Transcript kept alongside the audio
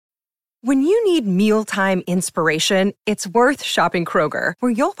When you need mealtime inspiration, it's worth shopping Kroger,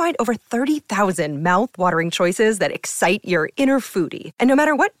 where you'll find over 30,000 mouth-watering choices that excite your inner foodie. And no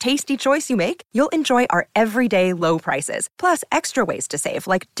matter what tasty choice you make, you'll enjoy our everyday low prices, plus extra ways to save,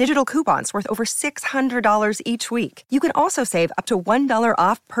 like digital coupons worth over $600 each week. You can also save up to $1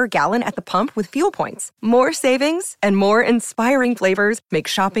 off per gallon at the pump with fuel points. More savings and more inspiring flavors make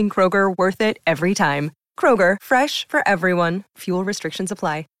shopping Kroger worth it every time. Kroger, fresh for everyone. Fuel restrictions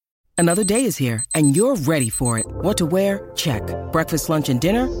apply. Another day is here, and you're ready for it. What to wear? Check. Breakfast, lunch, and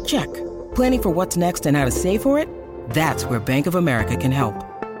dinner? Check. Planning for what's next and how to save for it? That's where Bank of America can help.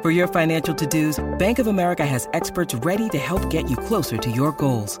 For your financial to-dos, Bank of America has experts ready to help get you closer to your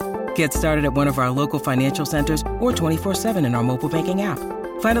goals. Get started at one of our local financial centers or 24/7 in our mobile banking app.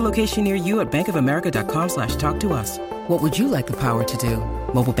 Find a location near you at bankofamerica.com/talktous. What would you like the power to do?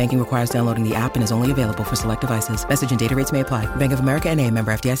 Mobile banking requires downloading the app and is only available for select devices. Message and data rates may apply. Bank of America N.A.,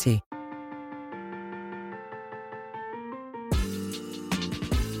 member FDIC.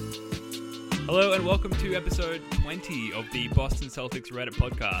 Hello and welcome to episode 20 of the Boston Celtics Reddit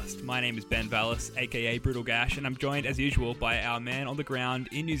podcast. My name is Ben Vallis, aka Brutal Gash, and I'm joined as usual by our man on the ground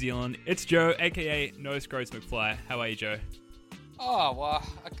in New Zealand. It's Joe, aka No Scroats McFly. How are you, Joe? Oh, well,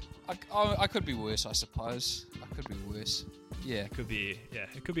 I could be worse, I suppose. I could be worse. Yeah. It could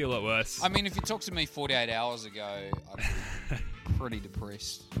be a lot worse. I mean, if you talked to me 48 hours ago, I'd be pretty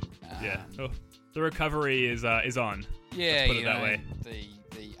depressed. Yeah. Oh, the recovery is on. Yeah, let's put it that way.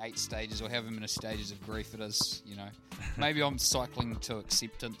 The 8 stages or however many stages of grief it is, you know. Maybe I'm cycling to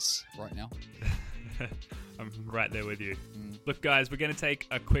acceptance right now. I'm right there with you. Look, guys, we're going to take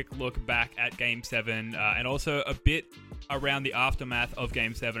a quick look back at Game 7 and also a bit around the aftermath of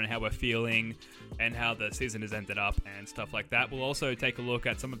Game 7 and how we're feeling and how the season has ended up and stuff like that. We'll also take a look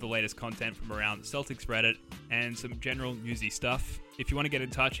at some of the latest content from around the Celtics Reddit and some general newsy stuff. If you want to get in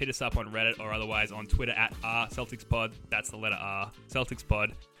touch, hit us up on Reddit or otherwise on Twitter at @RCelticsPod. That's the letter R,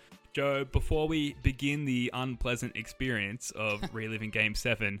 CelticsPod. Joe, before we begin the unpleasant experience of reliving Game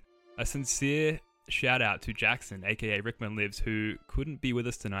 7, a sincere shout out to Jackson, aka Rickman Lives, who couldn't be with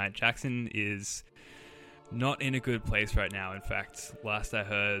us tonight. Jackson is not in a good place right now. In fact, last I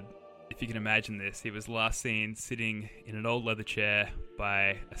heard, if you can imagine this, he was last seen sitting in an old leather chair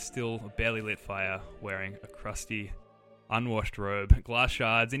by a still barely lit fire, wearing a crusty, unwashed robe, glass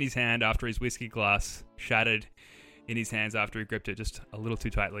shards in his hand after his whiskey glass shattered in his hands after he gripped it just a little too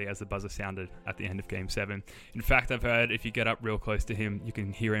tightly as the buzzer sounded at the end of Game 7. In fact, I've heard if you get up real close to him, you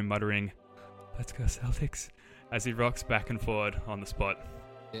can hear him muttering, "Let's go Celtics," as he rocks back and forward on the spot.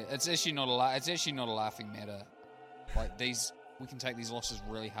 Yeah, it's actually not a laughing matter. Like, we can take these losses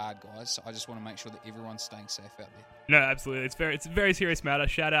really hard, guys. So I just want to make sure that everyone's staying safe out there. No, absolutely. It's a very serious matter.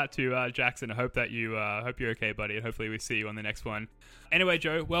 Shout out to Jackson. I hope that hope you're okay, buddy, and hopefully we see you on the next one. Anyway,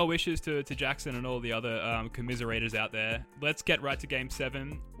 Joe, well wishes to Jackson and all the other commiserators out there. Let's get right to Game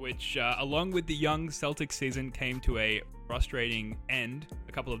 7, which, along with the young Celtics season, came to a frustrating end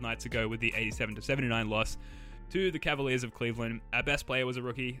a couple of nights ago with the 87-79 loss to the Cavaliers of Cleveland. Our best player was a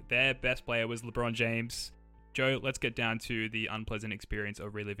rookie. Their best player was LeBron James. Joe, let's get down to the unpleasant experience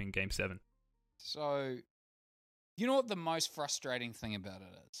of reliving Game 7. So, you know what the most frustrating thing about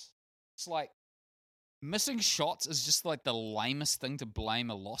it is? It's like, missing shots is just like the lamest thing to blame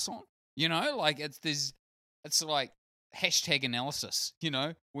a loss on. You know, like it's like hashtag analysis, you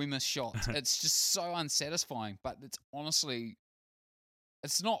know, we miss shots. It's just so unsatisfying, but it's honestly,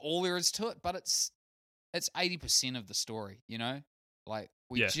 it's not all there is to it, but it's 80% of the story, you know? Like,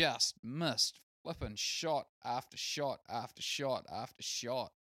 we just missed flipping shot after shot after shot after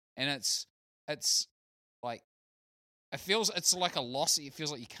shot. And it's like, it's like a loss it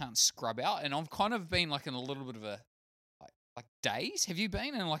feels like you can't scrub out. And I've kind of been like in a little bit of a like daze. Have you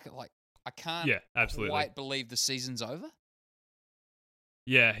been in like I can't quite believe the season's over?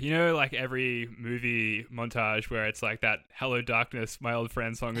 Yeah, you know, like every movie montage where it's like that "Hello Darkness, My Old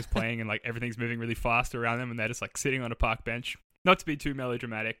Friend" song is playing and like everything's moving really fast around them and they're just like sitting on a park bench. Not to be too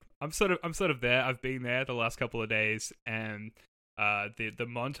melodramatic, I'm sort of there. I've been there the last couple of days, and the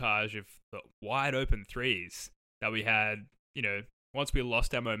montage of the wide open threes that we had, you know, once we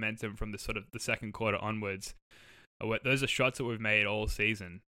lost our momentum from the sort of the second quarter onwards, those are shots that we've made all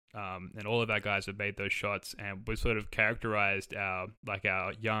season. And all of our guys have made those shots, and we've sort of characterized our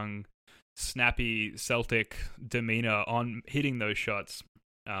young, snappy Celtic demeanor on hitting those shots.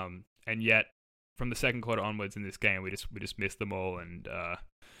 And yet, from the second quarter onwards in this game, we just missed them all. And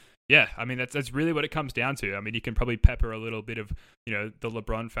yeah, I mean that's really what it comes down to. I mean, you can probably pepper a little bit of, you know, the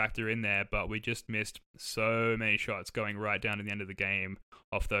LeBron factor in there, but we just missed so many shots going right down to the end of the game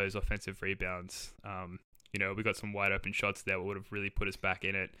off those offensive rebounds. We got some wide open shots there that would have really put us back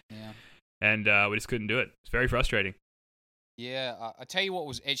in it. Yeah. And we just couldn't do it. It's very frustrating. Yeah, I tell you what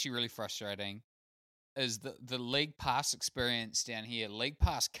was actually really frustrating is the league pass experience down here. League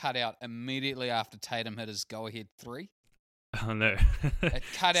pass cut out immediately after Tatum hit his go-ahead 3. Oh, no. It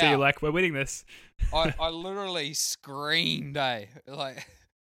cut so out. you're like, we're winning this. I literally screamed, like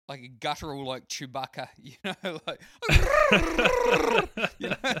a guttural, like Chewbacca, like,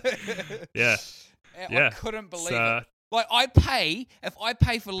 Yeah. I couldn't believe it. Like, if I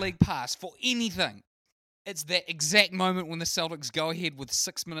pay for league pass for anything, it's that exact moment when the Celtics go ahead with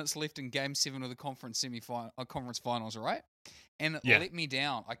 6 minutes left in Game 7 of the conference conference finals, right? And it let me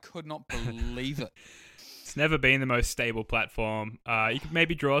down. I could not believe it. It's never been the most stable platform. You could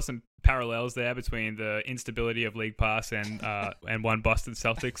maybe draw some parallels there between the instability of League Pass and one Boston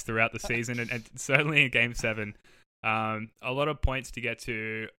Celtics throughout the season, and certainly in Game 7. A lot of points to get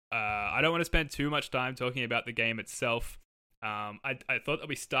to. I don't want to spend too much time talking about the game itself. I thought that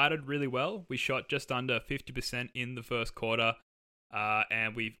we started really well. We shot just under 50% in the first quarter,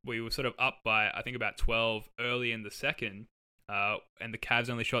 and we were sort of up by, I think, about 12 early in the second. And the Cavs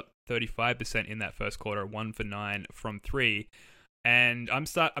only shot 35% in that first quarter, 1 for 9 from 3. And I'm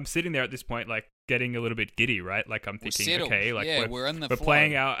sitting there at this point, like getting a little bit giddy, right? Like I'm thinking, okay, like we're in the we're flow.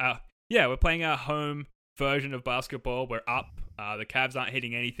 playing we're playing our home version of basketball. We're up. The Cavs aren't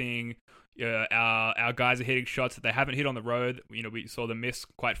hitting anything. Our guys are hitting shots that they haven't hit on the road. We saw them miss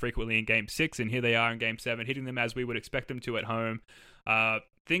quite frequently in Game 6, and here they are in Game 7, hitting them as we would expect them to at home.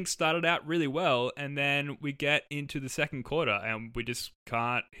 Things started out really well, and then we get into the second quarter, and we just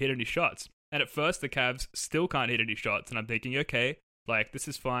can't hit any shots. And at first, the Cavs still can't hit any shots, and I'm thinking, okay, like, this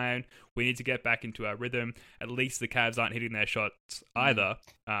is fine. We need to get back into our rhythm. At least the Cavs aren't hitting their shots either.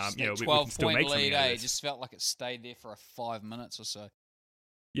 We can still make something out of this. It just felt like it stayed there for 5 minutes or so.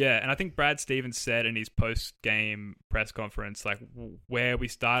 Yeah, and I think Brad Stevens said in his post-game press conference, like, where we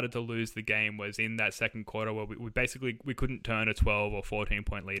started to lose the game was in that second quarter where we basically couldn't turn a 12 or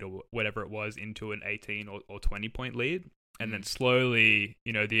 14-point lead or whatever it was into an 18 or 20-point lead. And then slowly,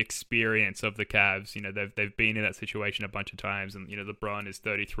 the experience of the Cavs, they've been in that situation a bunch of times. And, LeBron is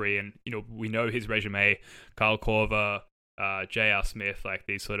 33 and, we know his resume, Kyle Korver, J.R. Smith, like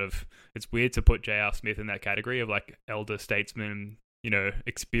these sort of, it's weird to put J.R. Smith in that category of like elder statesman,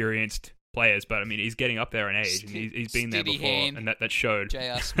 experienced players, but I mean, he's getting up there in age, and he's been there before, and that showed.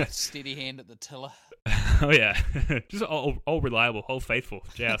 J.R. Smith, steady hand at the tiller. Oh yeah, just all reliable, all faithful.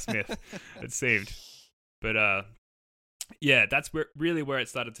 J.R. Smith, it seemed, but yeah, that's really where it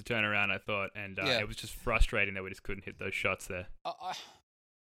started to turn around, I thought, and it was just frustrating that we just couldn't hit those shots there.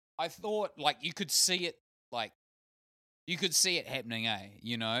 I thought like you could see it happening,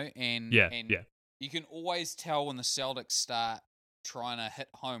 and you can always tell when the Celtics start trying to hit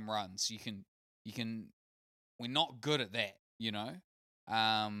home runs. We're not good at that,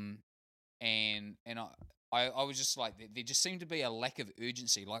 and I was just like, there just seemed to be a lack of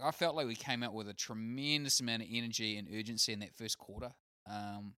urgency. Like I felt like we came out with a tremendous amount of energy and urgency in that first quarter.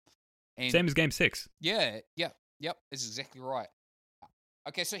 And same as Game 6. Yep, that's exactly right.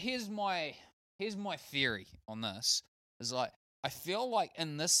 Okay, so here's my theory on this. Is like I feel like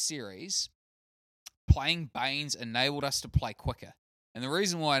in this series, playing Baines enabled us to play quicker. And the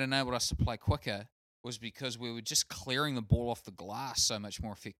reason why it enabled us to play quicker was because we were just clearing the ball off the glass so much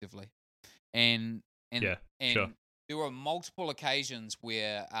more effectively. And sure. There were multiple occasions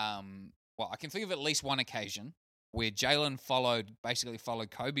where, I can think of at least one occasion where Jalen basically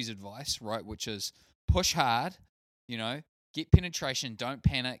followed Kobe's advice, right, which is push hard, get penetration, don't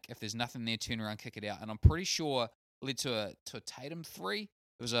panic. If there's nothing there, turn around, kick it out. And I'm pretty sure led to a Tatum 3.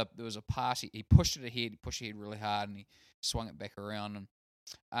 There was a pass. He pushed it ahead. He pushed ahead really hard, and he swung it back around.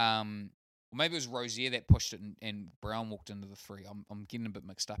 And maybe it was Rozier that pushed it, and Brown walked into the 3. I'm getting a bit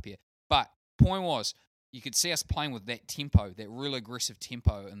mixed up here. But point was, you could see us playing with that tempo, that real aggressive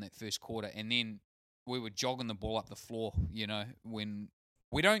tempo in that first quarter, and then we were jogging the ball up the floor. When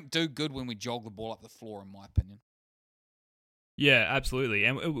we don't do good when we jog the ball up the floor, in my opinion. Yeah, absolutely.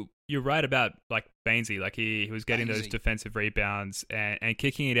 And you're right about like Bainesy. Like he was getting those defensive rebounds and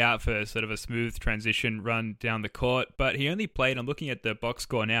kicking it out for sort of a smooth transition run down the court. But he only played, I'm looking at the box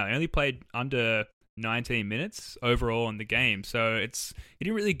score now, he only played under 19 minutes overall in the game. So he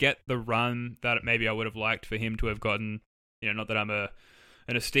didn't really get the run that maybe I would have liked for him to have gotten. Not that I'm an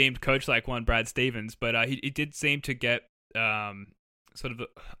esteemed coach like one Brad Stevens, but he did seem to get sort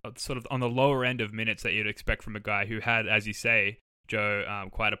of on the lower end of minutes that you'd expect from a guy who had, as you say, Joe,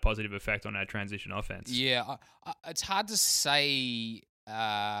 quite a positive effect on our transition offense. Yeah, it's hard to say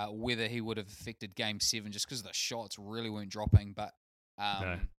whether he would have affected Game 7 just because the shots really weren't dropping. But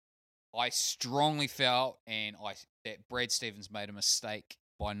no. I strongly felt that Brad Stevens made a mistake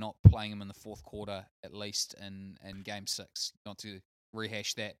by not playing him in the fourth quarter, at least in Game 6. Not to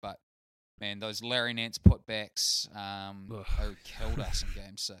rehash that, but man, those Larry Nance putbacks killed us in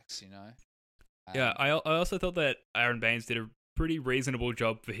Game 6, you know? Yeah, I also thought that Aaron Baines did a pretty reasonable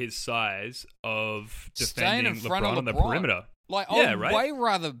job for his size of staying defending in front LeBron of on the perimeter. Like, yeah, I'd right? way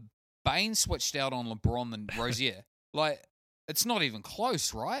rather Baines switched out on LeBron than Rozier. Like, it's not even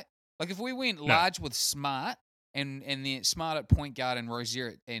close, right? Like, if we went large with Smart and the Smart at point guard and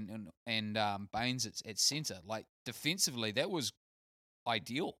Rozier and Baines at center, like, defensively, that was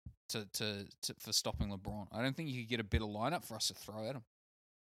ideal for stopping LeBron. I don't think you could get a better lineup for us to throw at him.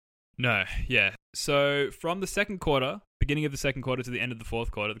 No, yeah. So from the second quarter, beginning of the second quarter to the end of the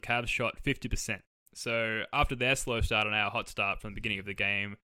fourth quarter, the Cavs shot 50%. So after their slow start and our hot start from the beginning of the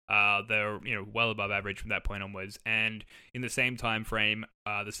game, they're well above average from that point onwards. And in the same time frame,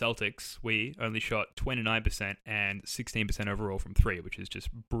 the Celtics, we only shot 29% and 16% overall from three, which is just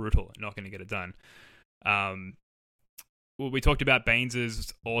brutal. Not going to get it done. We talked about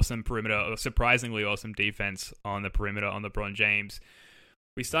Baines's awesome perimeter, or surprisingly awesome defense on the perimeter on LeBron James.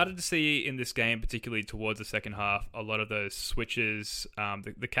 We started to see in this game, particularly towards the second half, a lot of those switches.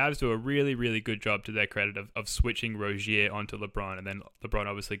 The Cavs do a really, really good job, to their credit, of switching Rozier onto LeBron. And then LeBron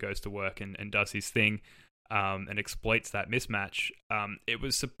obviously goes to work and does his thing and exploits that mismatch. It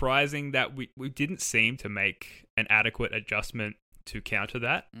was surprising that we didn't seem to make an adequate adjustment to counter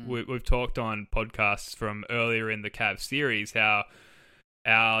that. We've talked on podcasts from earlier in the Cavs series how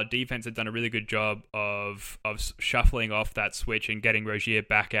our defense had done a really good job of shuffling off that switch and getting Rozier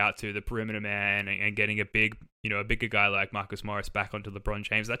back out to the perimeter man and getting a bigger guy like Marcus Morris back onto LeBron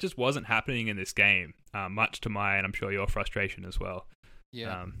James. That just wasn't happening in this game, much to my, and I'm sure your frustration as well.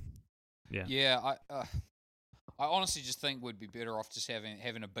 Yeah. I honestly just think we'd be better off just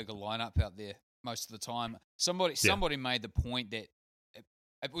having a bigger lineup out there most of the time. Somebody made the point that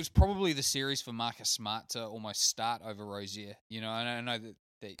it was probably the series for Marcus Smart to almost start over Rozier. And I know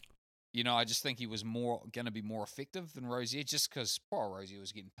that I just think he was going to be more effective than Rozier, just because poor Rozier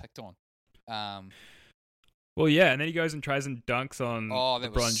was getting picked on. Well, yeah, and then he goes and tries and dunks on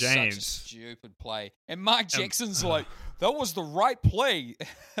that LeBron was James. Such a stupid play. And Mark Jackson's like, that was the right play.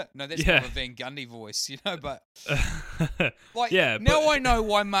 No, that's not a Van Gundy voice, but I know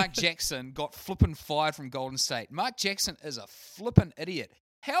why Mark Jackson got flippin' fired from Golden State. Mark Jackson is a flippin' idiot.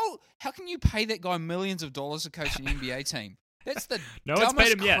 How can you pay that guy millions of dollars to coach an NBA team? That's the no one's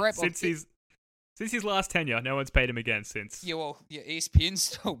paid him crap yet since his last tenure. No one's paid him again since. ESPN's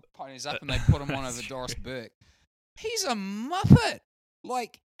still putting his up and they put him on over Doris Burke. He's a muppet.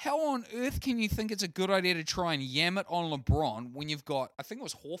 Like, how on earth can you think it's a good idea to try and yam it on LeBron when you've got, I think it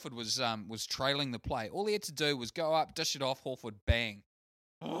was Horford was trailing the play. All he had to do was go up, dish it off, Horford, bang.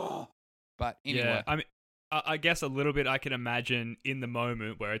 But anyway. Yeah, I guess a little bit I can imagine in the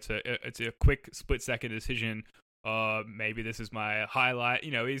moment where it's a quick split-second decision. Maybe this is my highlight.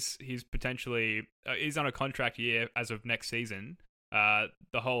 He's potentially he's on a contract year as of next season. The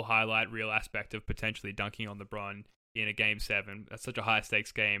whole highlight reel aspect of potentially dunking on LeBron in a Game 7. That's such a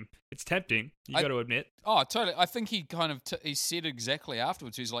high-stakes game. It's tempting, you got to admit. Oh, totally. I think he kind of he said exactly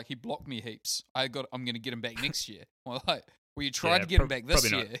afterwards. He's like, he blocked me heaps. I'm going to get him back next year. Well, you tried to get him back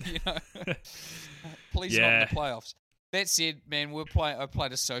this year. Please not in the playoffs. That said, man, I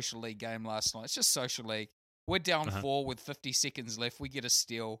played a social league game last night. It's just social league. We're down 4 with 50 seconds left. We get a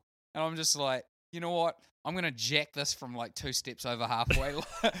steal. And I'm just like, you know what? I'm going to jack this from like 2 steps over halfway.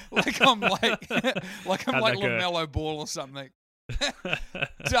 like I'm LaMelo Ball or something.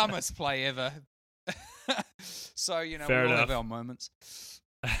 Dumbest play ever. So, we all have our moments.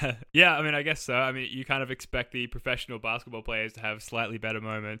 Yeah, I guess so. You kind of expect the professional basketball players to have slightly better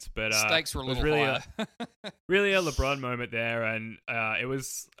moments, but stakes were a little really higher. Really a LeBron moment there, and it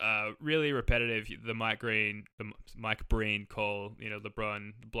was really repetitive. The Mike Breen call,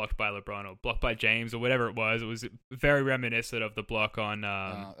 LeBron blocked by LeBron or blocked by James or whatever it was. It was very reminiscent of the block on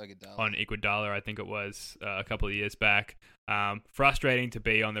Iguodala, I think it was a couple of years back. Frustrating to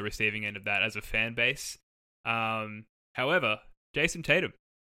be on the receiving end of that as a fan base. However, Jason Tatum.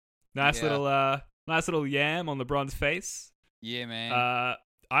 Nice little yam on LeBron's face. Yeah, man.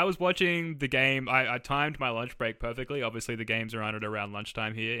 I was watching the game. I timed my lunch break perfectly. Obviously, the games are on at around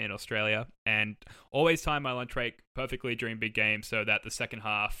lunchtime here in Australia, and always time my lunch break perfectly during big games so that the second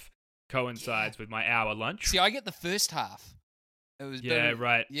half coincides with my hour lunch. See, I get the first half. It was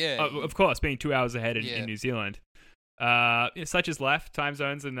right. Yeah, of course, being 2 hours ahead in New Zealand. Such is life, time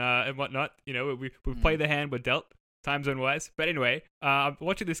zones and whatnot. We play the hand we're dealt. Time zone wise. But anyway, I'm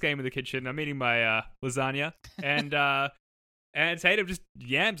watching this game in the kitchen. I'm eating my lasagna. And And Tatum just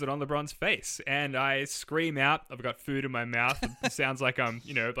yams it on LeBron's face. And I scream out, I've got food in my mouth. It sounds like I'm,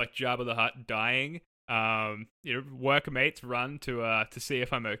 like Jabba the Hutt dying. Workmates run to see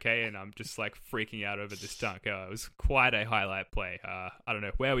if I'm okay. And I'm just like freaking out over this dunk. It was quite a highlight play. I don't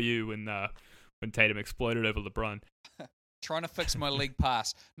know. Where were you when Tatum exploded over LeBron? Trying to fix my league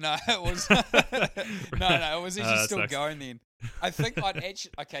pass. No, it was no, it was actually still sucks. going then. I think I'd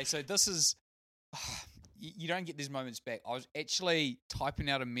actually. Okay, so this is. You don't get these moments back. I was actually typing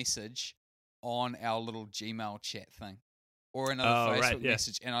out a message on our little Gmail chat thing, or another Facebook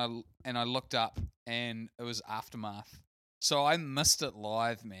message, and I looked up, and it was Aftermath. So I missed it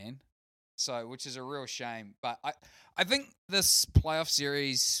live, man. So, which is a real shame. But I think this playoff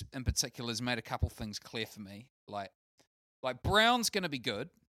series in particular has made a couple things clear for me. Like Brown's going to be good.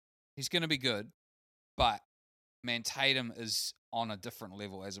 He's going to be good. But, man, Tatum is on a different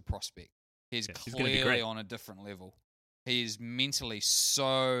level as a prospect. He's clearly on a different level. He is mentally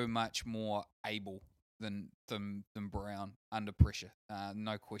so much more able than Brown under pressure.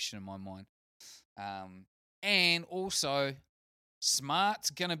 No question in my mind. And also, Smart's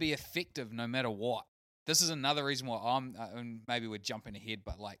going to be effective no matter what. This is another reason why maybe we're jumping ahead,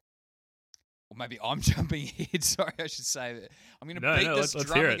 but or maybe I'm jumping ahead. Sorry, I should say that. I'm going to beat this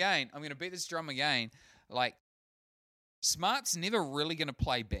drum again. I'm going to beat this drum again. Smart's never really going to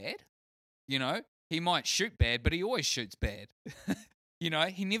play bad. He might shoot bad, but he always shoots bad. He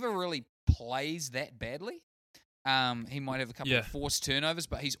never really plays that badly. He might have a couple of forced turnovers,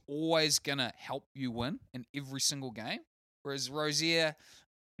 but he's always going to help you win in every single game. Whereas Rozier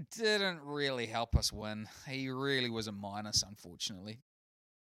didn't really help us win. He really was a minus, unfortunately.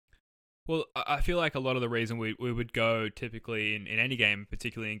 Well, I feel like a lot of the reason we would go typically in any game,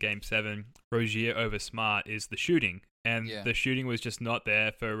 particularly in Game 7, Rozier over Smart is the shooting. And the shooting was just not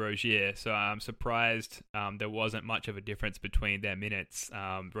there for Rozier. So I'm surprised there wasn't much of a difference between their minutes.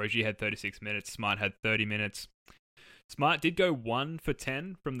 Rozier had 36 minutes. Smart had 30 minutes. Smart did go 1 for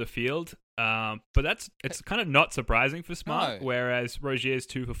 10 from the field. But it's kind of not surprising for Smart, whereas Rozier's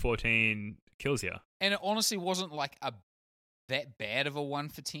 2 for 14 kills you. And it honestly wasn't that bad of a 1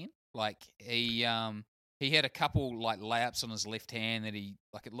 for 10. He had a couple layups on his left hand that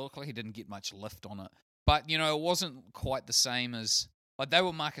it looked like he didn't get much lift on it. But it wasn't quite the same as they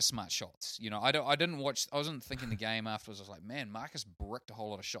were Marcus Smart shots. I didn't watch. I wasn't thinking the game afterwards. I was like, man, Marcus bricked a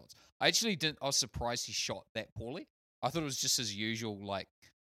whole lot of shots. I actually didn't. I was surprised he shot that poorly. I thought it was just his usual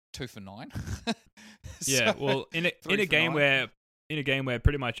 2 for 9. Well, in a game where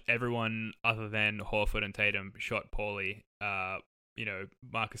pretty much everyone other than Horford and Tatum shot poorly,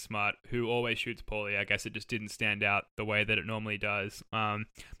 Marcus Smart, who always shoots poorly, I guess it just didn't stand out the way that it normally does.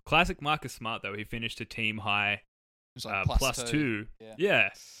 Classic Marcus Smart, though, he finished a team high plus two. Which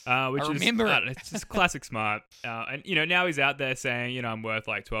I remember it's just classic Smart. And now he's out there saying, I'm worth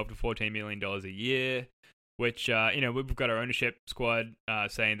 $12 to $14 million a year, which we've got our ownership squad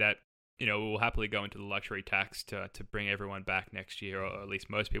saying that we'll happily go into the luxury tax to bring everyone back next year, or at least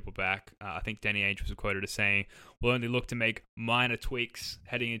most people back. I think Danny Ainge was quoted as saying, we'll only look to make minor tweaks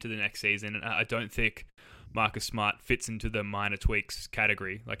heading into the next season. And I don't think Marcus Smart fits into the minor tweaks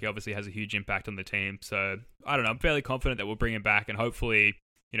category. He obviously has a huge impact on the team. So, I don't know. I'm fairly confident that we'll bring him back, and hopefully,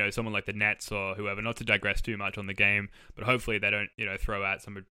 someone like the Nets or whoever, not to digress too much on the game, but hopefully they don't, throw out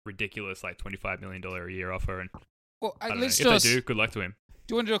some ridiculous $25 million a year offer. And if they do, good luck to him.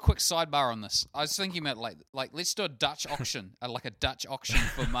 Do you want to do a quick sidebar on this? I was thinking about let's do a Dutch auction, a Dutch auction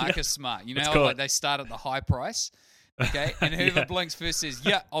for Marcus Smart. How they start at the high price, okay? And whoever blinks first says,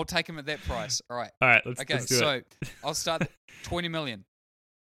 "Yeah, I'll take him at that price." All right, let's do it. So I'll start 20 million.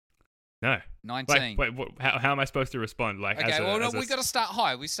 No, 19. Wait, how am I supposed to respond? We got to start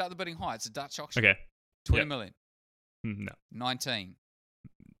high. We start the bidding high. It's a Dutch auction. Okay, 20 million. No, 19.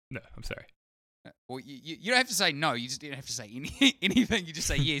 No, I'm sorry. Well, you don't have to say no. You just don't have to say anything. You just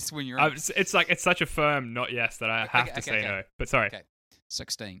say yes when you're in. It's such a firm not yes that I have to say no. But sorry. Okay.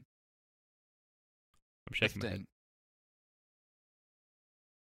 16. I'm shaking 15. my head.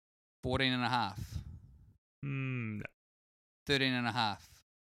 14 and a half. No. 13 and a half.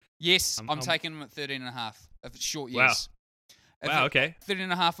 Yes, I'm taking him at 13 and a half. If it's short years. Wow, okay. 13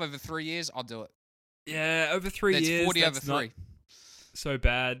 and a half over 3 years, I'll do it. Yeah, over 3 years. That's 40 over 3. So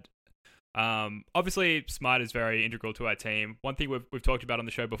bad. Obviously, Smart is very integral to our team. One thing we've talked about on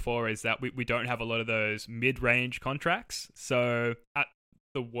the show before is that we don't have a lot of those mid-range contracts. So at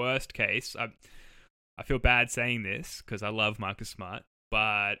the worst case, I feel bad saying this because I love Marcus Smart,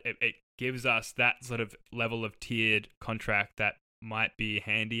 but it gives us that sort of level of tiered contract that might be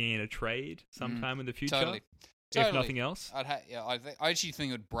handy in a trade sometime in the future. Totally. If nothing else. I actually think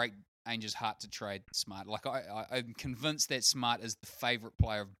it would break Ainge's heart to trade Smart. Like I'm convinced that Smart is the favourite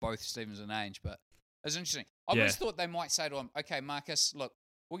player of both Stevens and Ainge. But it's interesting. I always thought they might say to him, "Okay, Marcus, look,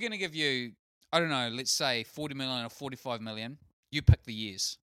 we're going to give you, I don't know, let's say 40 million or 45 million. You pick the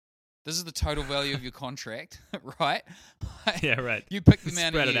years. This is the total value of your contract, right? Yeah, right. You pick the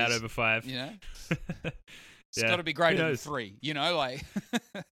amount Spread of it years, out over 5. You know, it's got to be greater than 3. You know, like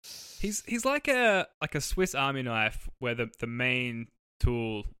he's like a Swiss Army knife where the main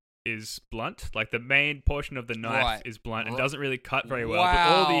tool is blunt. Like the main portion of the knife is blunt and doesn't really cut very well.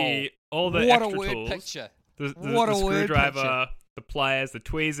 Wow. But all the what extra a word tools, picture. the What a word screwdriver, picture. the pliers, the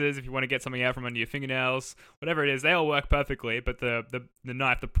tweezers, if you want to get something out from under your fingernails, whatever it is, they all work perfectly. But the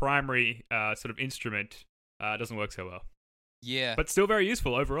knife, the primary sort of instrument, doesn't work so well. Yeah, But still very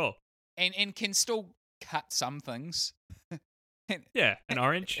useful overall. and can still cut some things. Yeah, an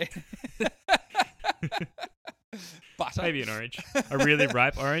orange. Butter. Maybe an orange. A really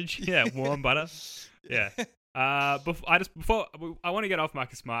ripe orange. Yeah, warm butter. Yeah. I want to get off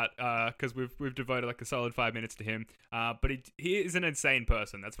Marcus Smart because we've devoted like a solid 5 minutes to him. But he is an insane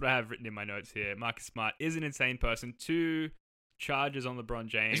person. That's what I have written in my notes here. Marcus Smart is an insane person. 2 charges on LeBron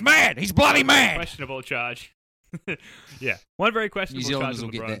James. He's mad. He's bloody mad. Questionable charge. Yeah, one very New questionable charge Zealanders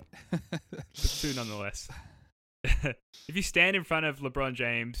on will LeBron. get that. But 2 nonetheless. If you stand in front of LeBron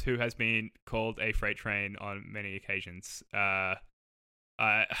James, who has been called a freight train on many occasions,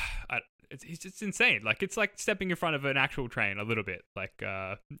 it's insane. Like it's like stepping in front of an actual train a little bit. Like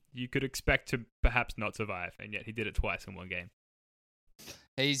you could expect to perhaps not survive, and yet he did it twice in one game.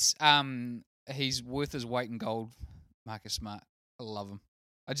 He's worth his weight in gold, Marcus Smart. I love him.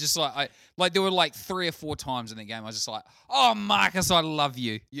 I just like there were like 3 or 4 times in the game I was just like, oh Marcus, I love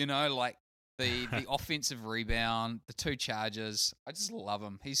you. You know, like the offensive rebound, the 2 charges. I just love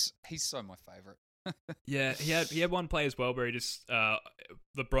him. He's so my favorite. Yeah, he had one play as well where he just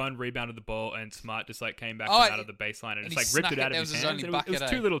LeBron rebounded the ball and Smart just like came back out of the baseline and just like ripped it out of his hands. It was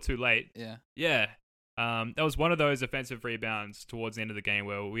too little, too late. Yeah. That was one of those offensive rebounds towards the end of the game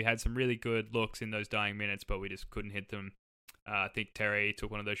where we had some really good looks in those dying minutes, but we just couldn't hit them. I think Terry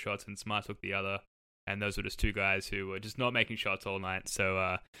took one of those shots and Smart took the other, and those were just 2 guys who were just not making shots all night.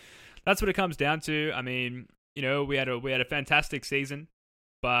 So that's what it comes down to. I mean, you know, we had a fantastic season,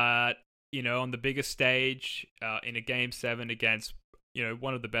 but you know, on the biggest stage in a Game 7 against, you know,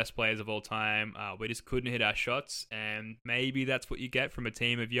 one of the best players of all time, we just couldn't hit our shots, and maybe that's what you get from a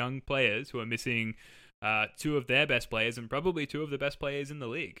team of young players who are missing 2 of their best players and probably 2 of the best players in the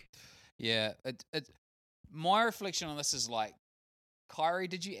league. Yeah. My reflection on this is like, Kyrie,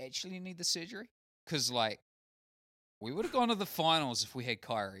 did you actually need the surgery? Because like, we would have gone to the finals if we had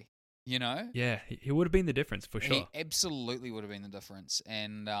Kyrie. You know? Yeah, he would have been the difference for sure. He absolutely would have been the difference,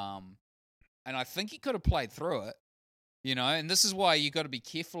 and I think he could have played through it. You know, and this is why you got to be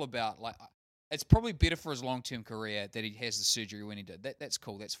careful about like. It's probably better for his long-term career that he has the surgery when he did. That's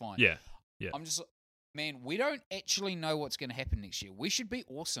cool. That's fine. Yeah. I'm just, man, we don't actually know what's going to happen next year. We should be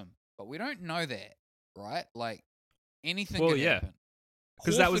awesome, but we don't know that, right? Like anything can happen.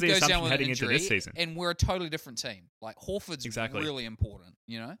 Because that was the goes down assumption with an heading into injury, this season. And we're a totally different team. Like Horford's Exactly. really important,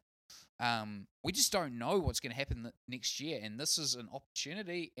 you know? We just don't know what's going to happen next year, and this is an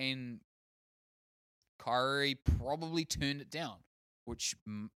opportunity, and Kyrie probably turned it down, which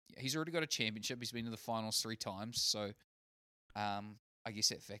he's already got a championship. He's been to the finals 3 times, so I guess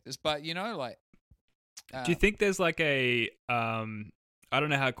that factors. But, you know, like... do you think there's like a... I don't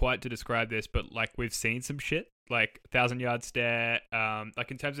know how quite to describe this, but like we've seen some shit, like 1,000-yard stare, like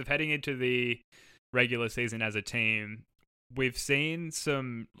in terms of heading into the regular season as a team, we've seen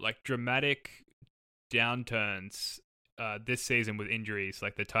some like dramatic downturns this season with injuries,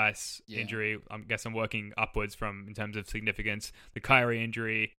 like the Tice injury. I guess I'm working upwards from in terms of significance. The Kyrie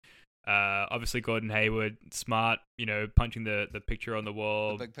injury, obviously Gordon Hayward, Smart, you know, punching the picture on the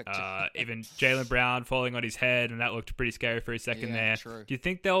wall. The big picture. Even Jaylen Brown falling on his head, and that looked pretty scary for a second there. True. Do you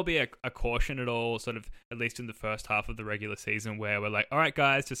think there'll be a caution at all, sort of at least in the first half of the regular season, where we're like, all right,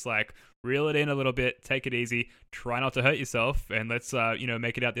 guys, just like reel it in a little bit, take it easy, try not to hurt yourself, and let's you know,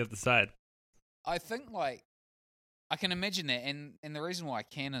 make it out the other side? I think like I can imagine that, and the reason why I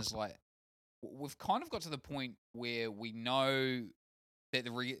can is like we've kind of got to the point where we know that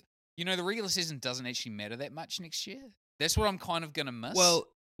the regular season doesn't actually matter that much next year. That's what I'm kind of gonna miss. Well,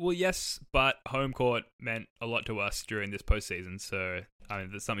 yes, but home court meant a lot to us during this postseason. So I mean,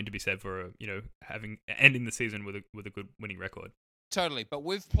 there's something to be said for you know ending the season with a good winning record. Totally, but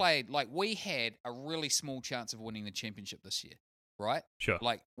we've played like we had a really small chance of winning the championship this year, right? Sure.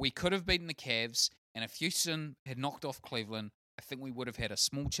 Like we could have beaten the Cavs, and if Houston had knocked off Cleveland, I think we would have had a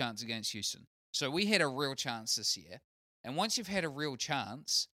small chance against Houston. So we had a real chance this year. And once you've had a real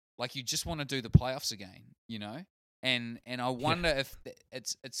chance, Like you just want to do the playoffs again, you know? And I wonder if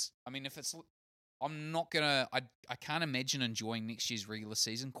it's I mean if it's I'm not gonna I can't imagine enjoying next year's regular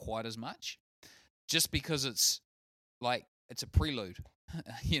season quite as much, just because it's like it's a prelude,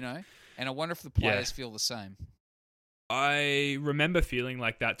 you know? And I wonder if the players feel the same. I remember feeling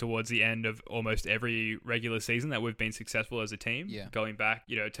like that towards the end of almost every regular season that we've been successful as a team, going back,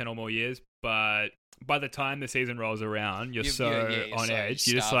 10 or more years. But by the time the season rolls around, you're on edge.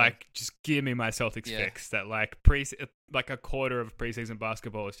 You're just like, just give me my Celtics fix. That like a quarter of preseason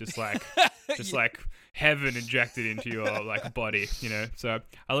basketball is just like, like heaven injected into your like body, you know. So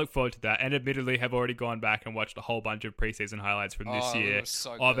I look forward to that. And admittedly, have already gone back and watched a whole bunch of preseason highlights from this year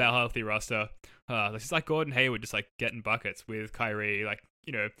of our healthy roster. This is like Gordon Hayward just like getting buckets with Kyrie, like,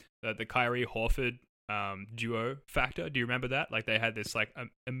 you know, the Kyrie Horford duo factor. Do you remember that? Like they had this like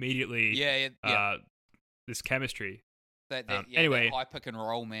immediately this chemistry. Anyway, that high pick and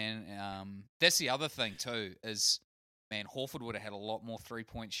roll, man. That's the other thing too is, man, Horford would have had a lot more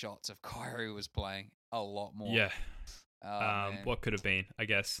 3-point shots if Kyrie was playing a lot more. Yeah. What could have been, I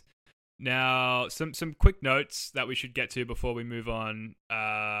guess. Now, some quick notes that we should get to before we move on.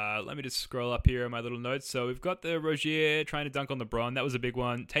 Let me just scroll up here on my little notes. So we've got the Rozier trying to dunk on LeBron. That was a big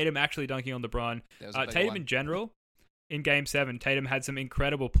one. Tatum actually dunking on LeBron. Tatum in general, in Game 7, Tatum had some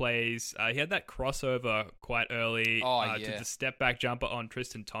incredible plays. He had that crossover quite early to the step back jumper on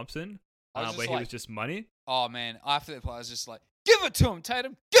Tristan Thompson, where he was just money. Oh, man. After that play, I was just like, give it to him,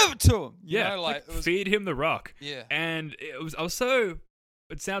 Tatum. Give it to him. You know, like feed him the rock. Yeah. And I was so...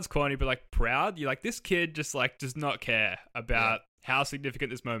 It sounds corny, but like proud. You're like, this kid just like does not care about how significant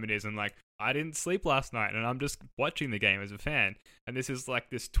this moment is. And like, I didn't sleep last night and I'm just watching the game as a fan. And this is like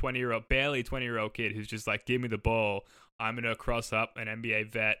this barely 20-year-old kid who's just like, give me the ball. I'm going to cross up an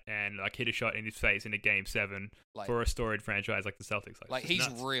NBA vet and like hit a shot in his face in a Game 7 for a storied franchise like the Celtics. Like he's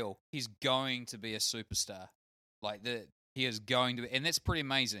nuts. Real. He's going to be a superstar. Like he is going to be, and that's pretty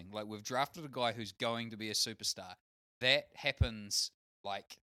amazing. Like we've drafted a guy who's going to be a superstar. That happens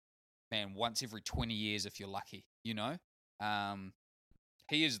like, man, once every 20 years if you're lucky, you know?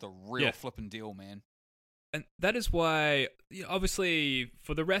 He is the real flipping deal, man. And that is why, obviously,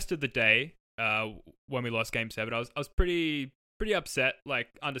 for the rest of the day, when we lost Game 7, I was pretty upset, like,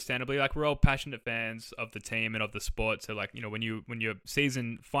 understandably. Like, we're all passionate fans of the team and of the sport, so, like, you know, when your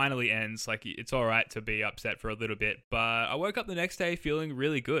season finally ends, like, it's all right to be upset for a little bit. But I woke up the next day feeling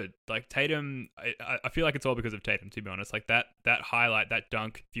really good. Like, Tatum, I feel like it's all because of Tatum, to be honest. Like, that highlight, that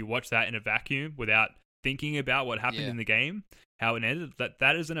dunk, if you watch that in a vacuum without thinking about what happened in the game, how it ended,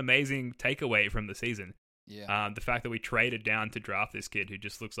 that is an amazing takeaway from the season. Yeah. The fact that we traded down to draft this kid who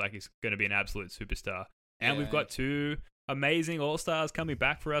just looks like he's going to be an absolute superstar. And we've got two amazing all-stars coming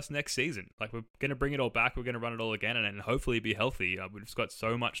back for us next season. Like, we're going to bring it all back. We're going to run it all again and hopefully be healthy. We've just got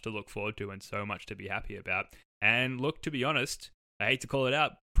so much to look forward to and so much to be happy about. And look, to be honest, I hate to call it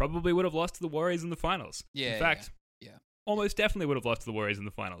out, probably would have lost to the Warriors in the finals. Yeah. In fact, almost definitely would have lost to the Warriors in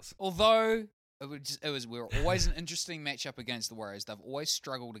the finals. Although we were always an interesting matchup against the Warriors. They've always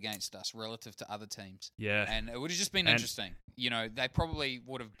struggled against us relative to other teams. Yeah. And it would have just been interesting. You know, they probably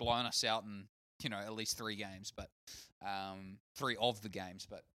would have blown us out in, you know, at least 3 games, but 3 of the games.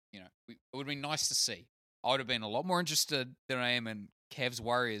 But, you know, it would have been nice to see. I would have been a lot more interested than I am in Cavs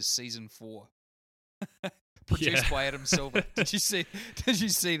Warriors Season 4. Produced by Adam Silver. Did you see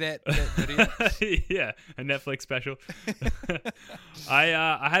that video? Yeah, a Netflix special.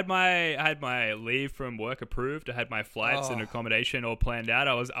 I had my leave from work approved. I had my flights and accommodation all planned out.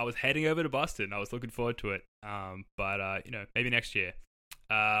 I was heading over to Boston. I was looking forward to it. But you know, maybe next year.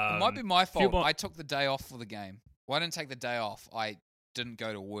 It might be my fault. I took the day off for the game. Well, I didn't take the day off. I didn't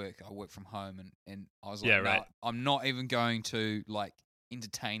go to work. I worked from home, and I was like, no, I'm not even going to like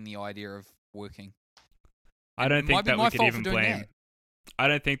entertain the idea of working. I don't think that we can even blame. I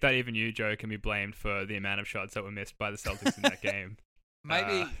don't think that even you, Joe, can be blamed for the amount of shots that were missed by the Celtics in that game.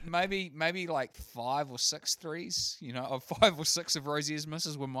 Maybe like 5 or 6 threes. You know, 5 or 6 of Rozier's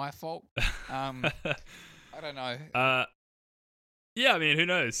misses were my fault. I don't know. Yeah, I mean, who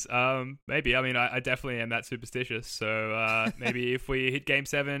knows? Maybe. I mean, I definitely am that superstitious. So maybe if we hit Game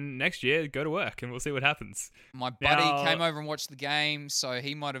 7 next year, go to work and we'll see what happens. My buddy came over and watched the game, so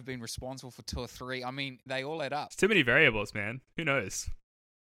he might have been responsible for 2 or 3. I mean, they all add up. It's too many variables, man. Who knows?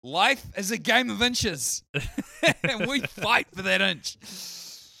 Life is a game of inches, and we fight for that inch.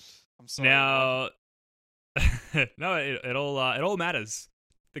 I'm sorry. Now, no, it all matters.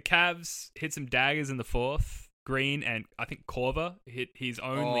 The Cavs hit some daggers in the 4th. Green and I think Korver hit his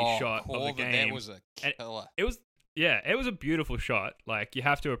only shot of the game. That was a killer. It was a beautiful shot. Like, you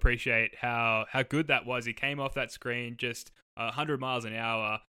have to appreciate how good that was. He came off that screen just 100 miles an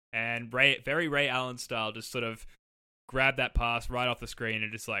hour, and Ray Allen style, just sort of grabbed that pass right off the screen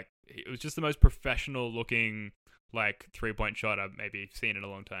and just like, it was just the most professional looking like 3-point shot I've maybe seen in a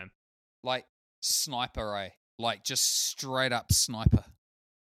long time. Like sniper, eh? Like just straight up sniper.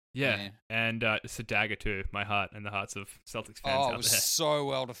 Yeah, Man. and it's a dagger to my heart and the hearts of Celtics fans Oh, out it was there. so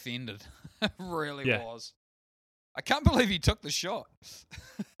well defended. It really Yeah. was. I can't believe he took the shot.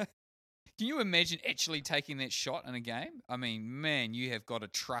 Can you imagine actually taking that shot in a game? I mean, man, you have got to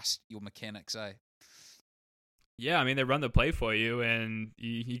trust your mechanics, eh? Yeah, I mean, they run the play for you, and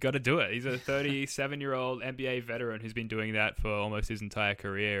you got to do it. He's a 37-year-old NBA veteran who's been doing that for almost his entire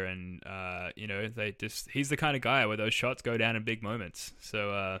career, and he's the kind of guy where those shots go down in big moments.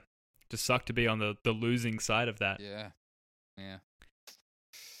 So, just suck to be on the losing side of that. Yeah.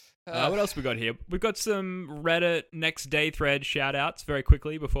 What else we got here? We've got some Reddit next day thread shout outs very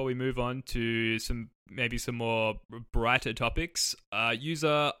quickly before we move on to some more brighter topics.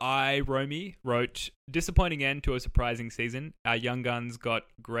 User iRomy wrote, disappointing end to a surprising season. Our young guns got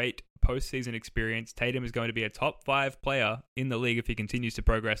great postseason experience. Tatum is going to be a top 5 player in the league if he continues to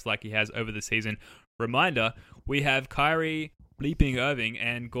progress like he has over the season. Reminder, we have Kyrie bleeping Irving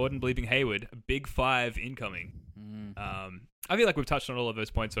and Gordon bleeping Hayward. Big 5 incoming. I feel like we've touched on all of those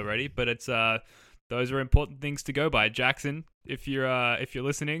points already, but it's those are important things to go by. Jackson, if you're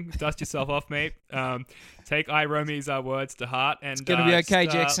listening, dust yourself off, mate. Take iRomy's words to heart, and It's gonna be okay,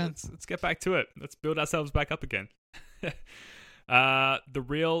 Jackson. Let's get back to it. Let's build ourselves back up again. The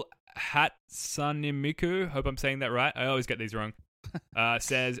real Hatsunimiku, hope I'm saying that right. I always get these wrong.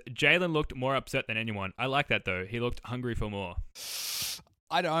 Says Jalen looked more upset than anyone. I like that though. He looked hungry for more.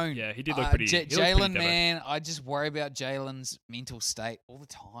 I don't. Yeah, he did look pretty. Jalen, man, I just worry about Jalen's mental state all the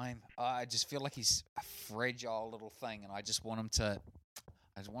time. I just feel like he's a fragile little thing, and I just want him to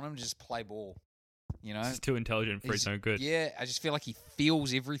just play ball. You know, he's too intelligent for his own good. Yeah, I just feel like he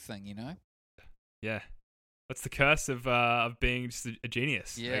feels everything. You know. Yeah, that's the curse of being just a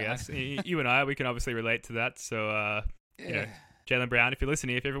genius. Yeah, I guess you and I, we can obviously relate to that. So you know, Jalen Brown, if you're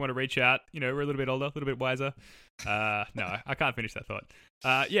listening, if you ever want to reach out, you know, we're a little bit older, a little bit wiser. No, I can't finish that thought.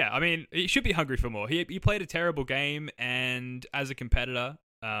 Yeah, I mean, he should be hungry for more. He played a terrible game, and as a competitor,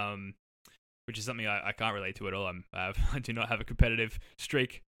 which is something I can't relate to at all. I do not have a competitive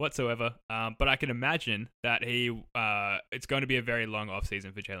streak whatsoever. But I can imagine that it's going to be a very long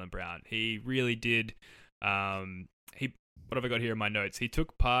offseason for Jalen Brown. He really did. What have I got here in my notes? He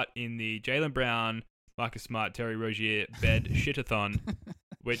took part in the Jalen Brown, Marcus Smart, Terry Rozier bed shitathon,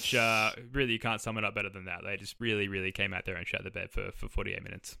 which really you can't sum it up better than that. They just really, really came out there and shut the bed for 48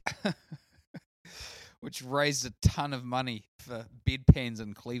 minutes. Which raised a ton of money for bedpans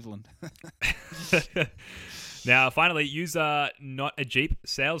in Cleveland. Now, finally, user Not a Jeep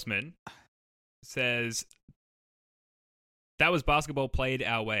Salesman says, that was basketball played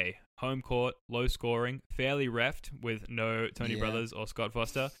our way. Home court, low scoring, fairly reffed with no Tony Brothers or Scott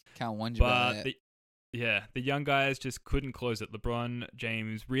Foster. Can't wonder about that. The young guys just couldn't close it. LeBron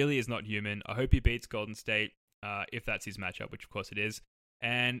James really is not human. I hope he beats Golden State if that's his matchup, which of course it is.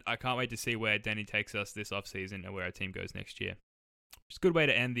 And I can't wait to see where Danny takes us this offseason and where our team goes next year. It's a good way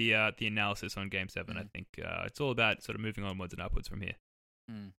to end the analysis on Game 7, I think. It's all about sort of moving onwards and upwards from here.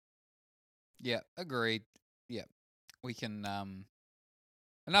 Yeah, agreed. Yeah, we can...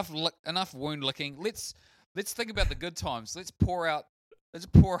 Enough wound licking. Let's think about the good times. Let's pour out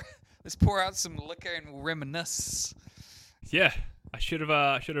some liquor and we'll reminisce. Yeah, I should have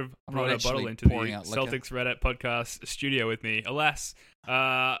brought a bottle into the Celtics Reddit podcast studio with me. Alas,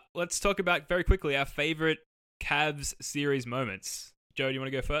 let's talk about very quickly our favorite Cavs series moments. Joe, do you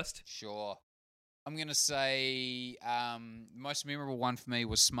want to go first? Sure. I'm gonna say most memorable one for me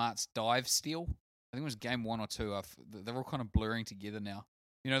was Smart's dive steal. I think it was game 1 or 2. They're all kind of blurring together now.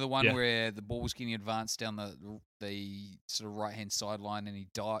 You know, the one where the ball was getting advanced down the sort of right-hand sideline and he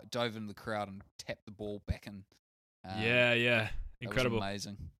dove into the crowd and tapped the ball back in. Yeah. Incredible. That was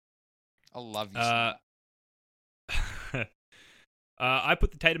amazing. I love you, Smart. I put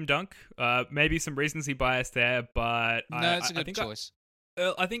the Tatum dunk. Maybe some recency bias there, but no, it's a good choice.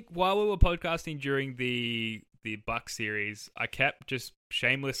 I think while we were podcasting during the Bucks series, I kept just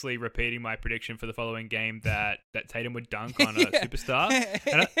shamelessly repeating my prediction for the following game that Tatum would dunk on a superstar.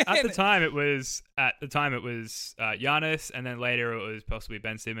 And at the time it was Giannis, and then later it was possibly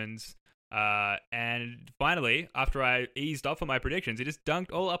Ben Simmons. And finally, after I eased off on my predictions, he just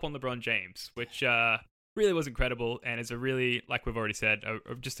dunked all up on LeBron James, which really was incredible, and it's a really, like we've already said,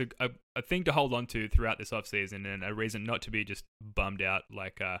 just a thing to hold on to throughout this offseason, and a reason not to be just bummed out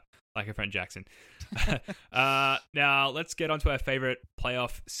like a friend Jackson. Now, let's get on to our favorite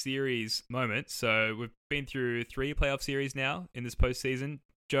playoff series moment. So we've been through 3 playoff series now in this postseason.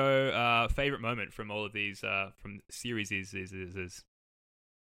 Joe, favorite moment from all of these from series is.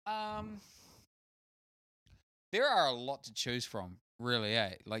 There are a lot to choose from, really.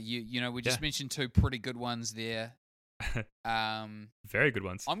 Like we just mentioned two pretty good ones there. Very good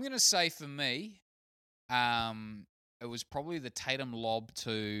ones. I'm gonna say for me, it was probably the Tatum lob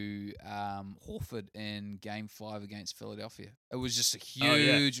to Horford in Game 5 against Philadelphia. It was just a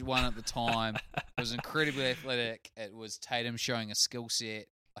huge one at the time. It was incredibly athletic. It was Tatum showing a skill set,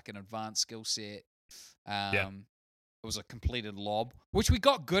 like an advanced skill set. It was a completed lob, which we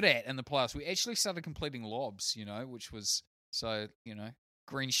got good at in the playoffs. We actually started completing lobs, which was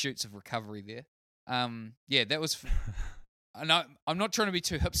green shoots of recovery there. That was. No, I'm not trying to be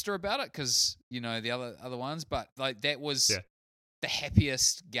too hipster about it because the other ones, but like that was the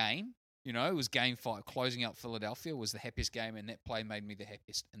happiest game. It was Game 5, closing out Philadelphia was the happiest game, and that play made me the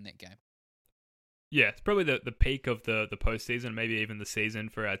happiest in that game. Yeah, it's probably the peak of the postseason, maybe even the season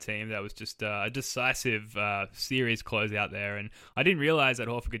for our team. That was just a decisive series closeout there, and I didn't realize that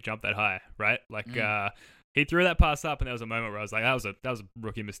Horford could jump that high, right? Like he threw that pass up, and there was a moment where I was like, that was a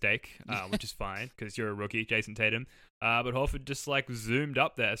rookie mistake, which is fine because you're a rookie, Jason Tatum. But Horford just like zoomed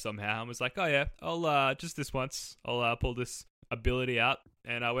up there somehow and was like, oh yeah, I'll just this once, I'll pull this ability out,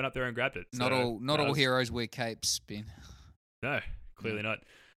 and I went up there and grabbed it. Not all heroes wear capes, Ben. No, clearly not.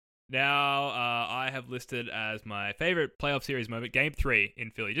 Now, I have listed as my favorite playoff series moment, Game 3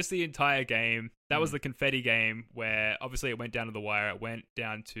 in Philly. Just the entire game. That was the confetti game where, obviously, it went down to the wire. It went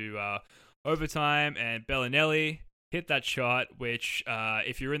down to overtime, and Bellinelli hit that shot, which,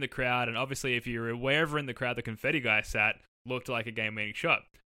 if you're in the crowd, and obviously if you're wherever in the crowd the confetti guy sat, looked like a game-winning shot.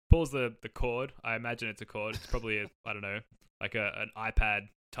 Pulls the cord. I imagine it's a cord. It's probably, like an iPad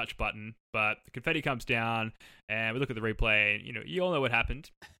touch button. But the confetti comes down, and we look at the replay, and, you all know what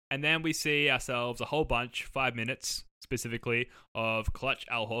happened. And then we see ourselves a whole bunch, 5 minutes specifically, of clutch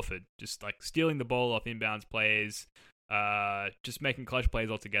Al Horford, just like stealing the ball off inbounds plays, just making clutch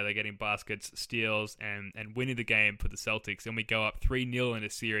plays altogether, getting baskets, steals, and winning the game for the Celtics. And we go up 3-0 in a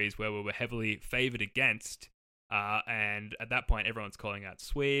series where we were heavily favored against. And at that point, everyone's calling out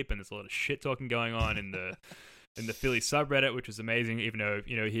sweep, and there's a lot of shit talking going on in the Philly subreddit, which was amazing. Even though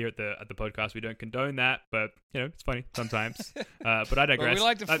here at the podcast we don't condone that, but it's funny sometimes. But I digress.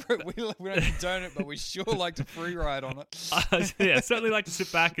 Well, we don't condone it, but we sure like to free ride on it. Yeah, certainly like to sit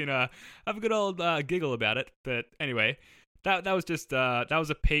back and have a good old giggle about it. But anyway, that was just that was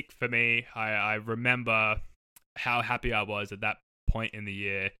a peak for me. I remember how happy I was at that point in the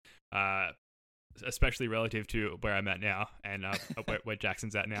year. Especially relative to where I'm at now and where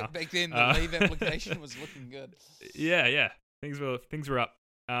Jackson's at now. Back then, the leave application was looking good. Yeah. Things were up.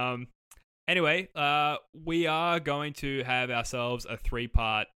 Anyway, we are going to have ourselves a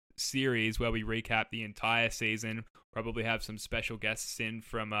 3-part series where we recap the entire season. Probably have some special guests in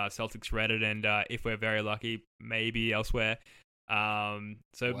from Celtics Reddit and, if we're very lucky, maybe elsewhere.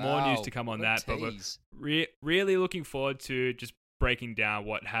 So more news to come on that. But we're really looking forward to just breaking down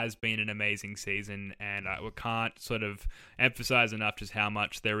what has been an amazing season, and we can't sort of emphasize enough just how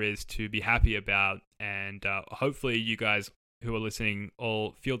much there is to be happy about, and hopefully you guys who are listening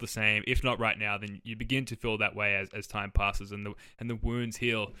all feel the same. If not right now, then you begin to feel that way as time passes and the wounds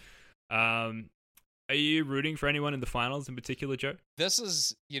heal. Are you rooting for anyone in the finals in particular, Joe? This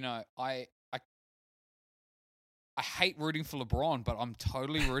is, I hate rooting for LeBron, but I'm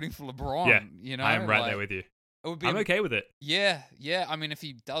totally rooting for LeBron. Yeah, I am right there with you. I'm okay with it. Yeah. I mean, if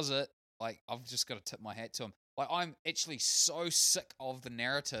he does it, like, I've just got to tip my hat to him. Like, I'm actually so sick of the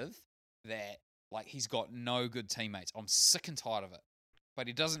narrative that, like, he's got no good teammates. I'm sick and tired of it. But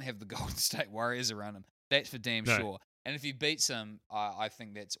he doesn't have the Golden State Warriors around him. That's for damn sure. And if he beats them, I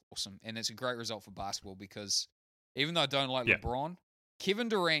think that's awesome. And it's a great result for basketball because even though I don't like LeBron, Kevin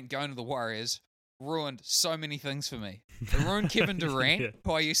Durant going to the Warriors ruined so many things for me. It ruined Kevin Durant,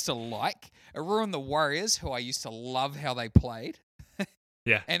 who I used to like. It ruined the Warriors, who I used to love how they played.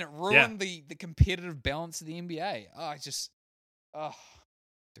 Yeah. And it ruined the competitive balance of the NBA.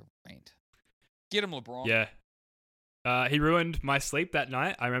 Durant. Get him, LeBron. Yeah. He ruined my sleep that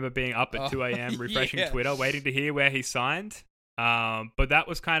night. I remember being up at 2 a.m. refreshing Twitter, waiting to hear where he signed. But that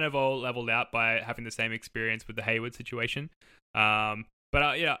was kind of all leveled out by having the same experience with the Hayward situation. But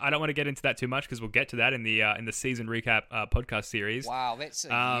I don't want to get into that too much because we'll get to that in the season recap podcast series. Wow, that's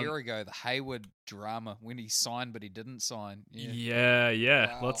a year ago, the Hayward drama when he signed but he didn't sign. Yeah.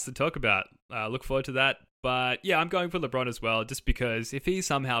 Wow. Lots to talk about. Look forward to that. But yeah, I'm going for LeBron as well, just because if he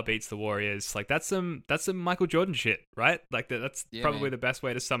somehow beats the Warriors, like that's some Michael Jordan shit, right? Like that's probably the best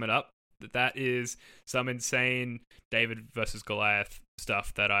way to sum it up. That is some insane David versus Goliath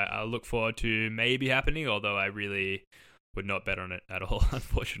stuff that I look forward to maybe happening, although I really would not bet on it at all,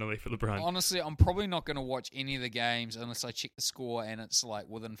 unfortunately, for LeBron. Honestly, I'm probably not going to watch any of the games unless I check the score and it's like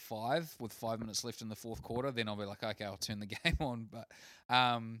within 5 with 5 minutes left in the fourth quarter. Then I'll be like, okay, I'll turn the game on. But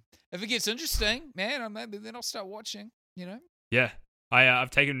if it gets interesting, man, maybe then I'll start watching. Yeah. I've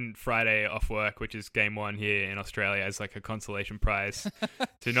taken Friday off work, which is game 1 here in Australia, as like a consolation prize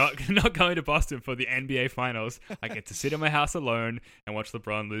to not going to Boston for the NBA Finals. I get to sit in my house alone and watch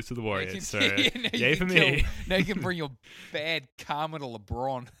LeBron lose to the Warriors. So yay for me. Now you can bring your bad karma to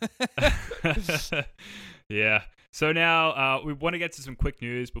LeBron. Yeah. So now we want to get to some quick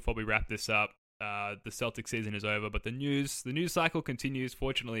news before we wrap this up. The Celtics season is over, but the news cycle continues.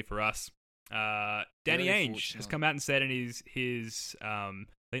 Fortunately for us. Danny Ainge has come out and said in his I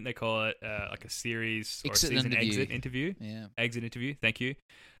think they call it like a series or a season exit interview. Yeah. Exit interview, thank you.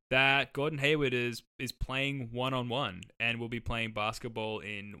 That Gordon Hayward is playing one-on-one and will be playing basketball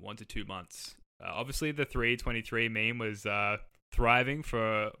in 1 to 2 months. Obviously, the 323 meme was thriving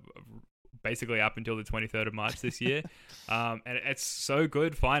for basically up until the 23rd of March this year. And it's so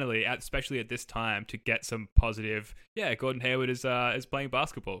good, finally, especially at this time, to get some positive, Gordon Hayward is playing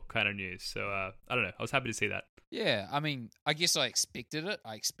basketball kind of news. So, I don't know. I was happy to see that. Yeah, I mean, I guess I expected it.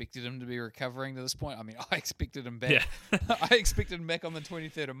 I expected him to be recovering to this point. I mean, I expected him back. Yeah. I expected him back on the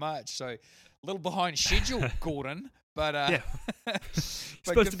 23rd of March. So, a little behind schedule, Gordon. But You're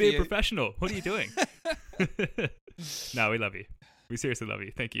supposed to be a professional. What are you doing? No, we love you. We seriously love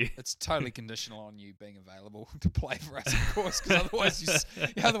you. Thank you. It's totally conditional on you being available to play for us, of course, because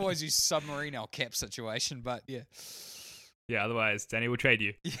otherwise you submarine our cap situation. But yeah. Otherwise, Danny will trade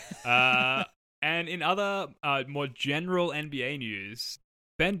you. And in other more general NBA news,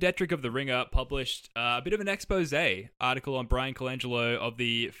 Ben Detrick of The Ringer published a bit of an expose article on Brian Colangelo of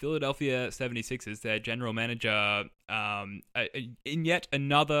the Philadelphia 76ers, their general manager, in yet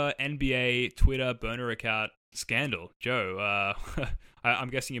another NBA Twitter burner account scandal. Joe, I'm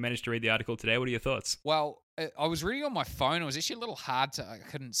guessing you managed to read the article today. What are your thoughts? Well, I was reading on my phone. It was actually a little hard I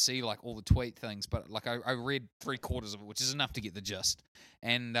couldn't see like all the tweet things, but like I read 3/4 of it, which is enough to get the gist.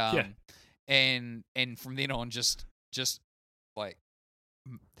 And and from then on, just like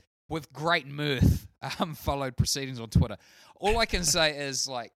with great mirth, followed proceedings on Twitter. All I can say is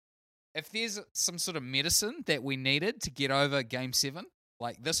like, if there's some sort of medicine that we needed to get over Game 7,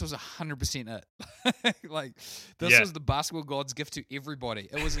 like, this was 100% it. Like, this was the basketball god's gift to everybody.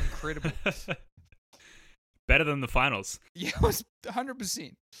 It was incredible. Better than the finals. Yeah, it was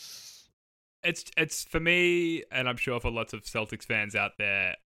 100%. It's for me, and I'm sure for lots of Celtics fans out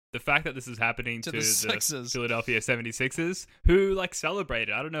there, the fact that this is happening to the Philadelphia 76ers, who like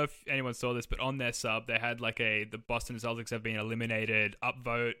celebrated. I don't know if anyone saw this, but on their sub, they had like the Boston Celtics have been eliminated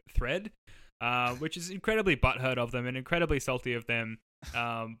upvote thread, which is incredibly butthurt of them and incredibly salty of them.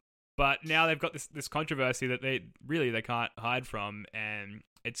 But now they've got this controversy that they can't hide from, and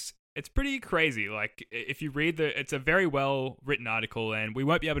it's pretty crazy. Like, if you read it's a very well written article, and we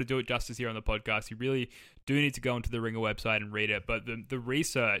won't be able to do it justice here on the podcast. You really do need to go onto the Ringer website and read it. But the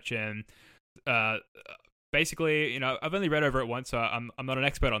research and basically, I've only read over it once, so I'm not an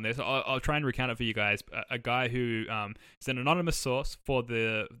expert on this. I'll try and recount it for you guys. A guy who is an anonymous source for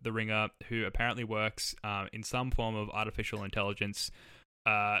the Ringer, who apparently works in some form of artificial intelligence,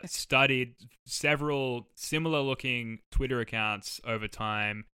 studied several similar looking Twitter accounts over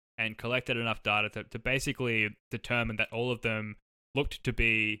time and collected enough data to basically determine that all of them looked to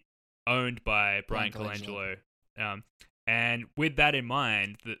be owned by Brian Colangelo. And with that in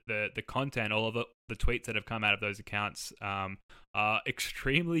mind, the content, all of the tweets that have come out of those accounts are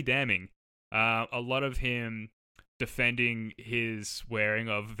extremely damning. A lot of him defending his wearing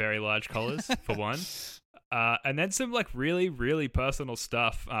of very large collars, for one. And then some like really, really personal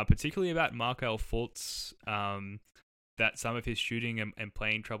stuff, particularly about Markelle Fultz, that some of his shooting and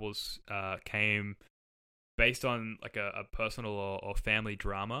playing troubles came based on like a personal or family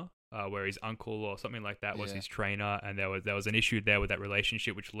drama, where his uncle or something like that was his trainer, and there was an issue there with that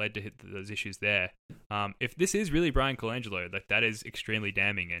relationship which led to those issues there. If this is really Brian Colangelo, like, that is extremely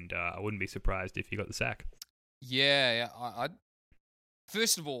damning, and I wouldn't be surprised if he got the sack. Yeah.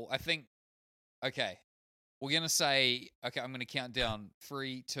 First of all, I think, okay, we're going to say, okay, I'm going to count down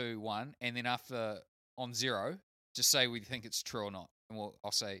 3, 2, 1, and then after, on 0, just say we think it's true or not. And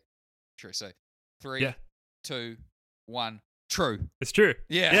I'll say true. So 3, 2, 1, true. It's true.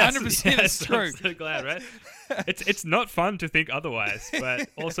 Yeah, yes, 100% it's true. I'm so glad, right? It's not fun to think otherwise, but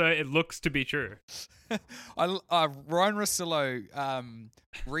also it looks to be true. Ryan Russillo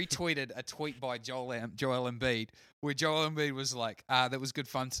retweeted a tweet by Joel Embiid, where Joel Embiid was like, that was good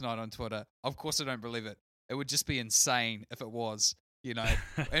fun tonight on Twitter. Of course I don't believe it. It would just be insane if it was. you know.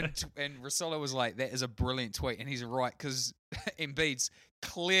 and Rosolo was like, that is a brilliant tweet, and he's right, because Embiid's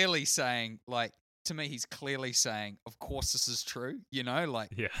clearly saying, like, to me, he's clearly saying, of course this is true, you know, like,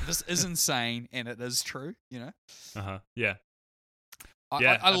 this is insane, and it is true, you know. Yeah.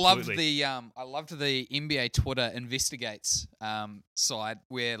 I loved the NBA Twitter investigates side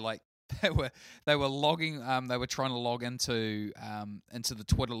where, like, they were logging, they were trying to log into the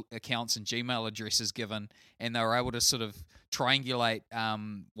Twitter accounts and Gmail addresses given, and they were able to sort of triangulate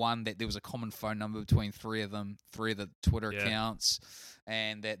one, that there was a common phone number between three of the Twitter accounts,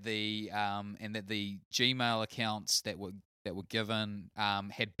 and that the Gmail accounts that were given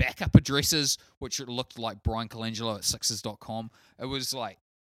had backup addresses, which looked like Brian Colangelo at Sixers.com. It was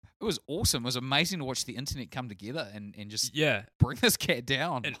awesome. It was amazing to watch the internet come together and just bring this cat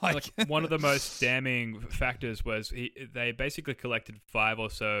down. And like one of the most damning factors was they basically collected 5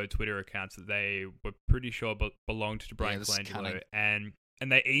 or so Twitter accounts that they were pretty sure belonged to Brian Colangelo, and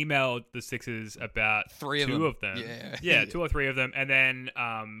they emailed the Sixers about 2 of them. Yeah, 2 or 3 of them, and then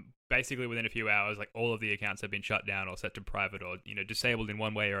basically within a few hours, like, all of the accounts have been shut down or set to private or, you know, disabled in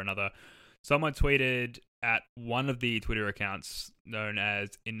one way or another. Someone tweeted at one of the Twitter accounts known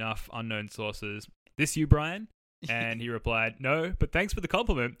as Enough Unknown Sources, "This you, Brian?" And he replied, "No, but thanks for the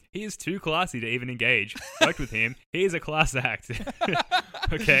compliment. He is too classy to even engage. Worked with him. He is a class act."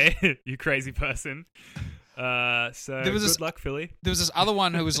 Okay, you crazy person. So good luck, Philly. There was this other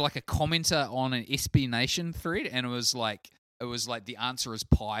one who was like a commenter on an SB Nation thread, and it was like the answer is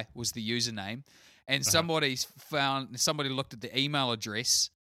pie was the username, and somebody looked at the email address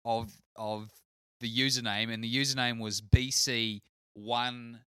of the username, and the username was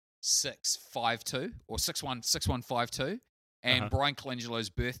BC1652 or 6152, and Brian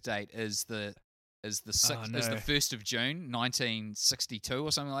Colangelo's birth date is the 1st of June 1962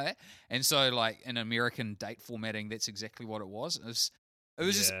 or something like that. And so, like, in American date formatting, that's exactly what it was. It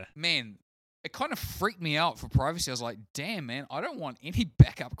was just, man, it kind of freaked me out for privacy. I was like, damn, man, I don't want any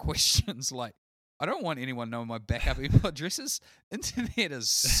backup questions. Like, I don't want anyone knowing my backup email addresses. Internet is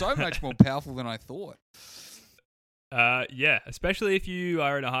so much more powerful than I thought. Yeah, especially if you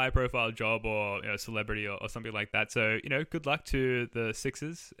are in a high-profile job or, you know, celebrity or something like that. So, you know, good luck to the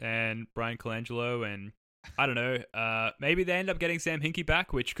Sixers and Brian Colangelo, and I don't know, maybe they end up getting Sam Hinkie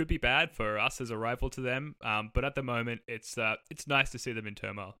back, which could be bad for us as a rival to them. But at the moment, it's nice to see them in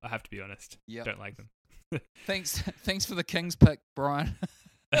turmoil. I have to be honest. Yep. Don't like them. Thanks for the Kings pick, Brian.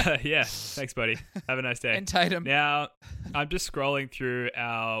 Yeah, thanks, buddy. Have a nice day. And Tatum. Now, I'm just scrolling through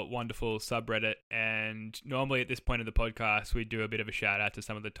our wonderful subreddit, and normally at this point of the podcast, we do a bit of a shout out to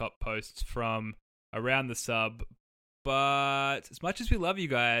some of the top posts from around the sub. But as much as we love you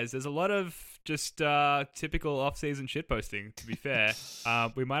guys, there's a lot of just typical off-season shitposting, to be fair.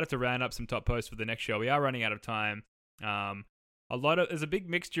 We might have to round up some top posts for the next show. We are running out of time. There's a big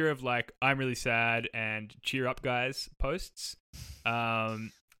mixture of, like, I'm really sad and cheer up guys posts.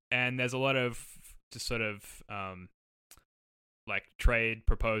 And there's a lot of just sort of like trade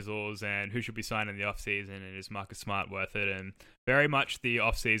proposals and who should be signed in the offseason and is Marcus Smart worth it, and very much the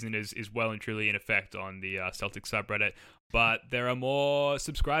offseason is well and truly in effect on the Celtics subreddit, but there are more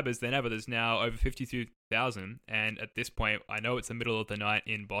subscribers than ever. There's now over 52,000, and at this point, I know it's the middle of the night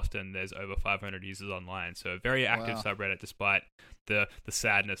in Boston, there's over 500 users online, so a very active subreddit despite the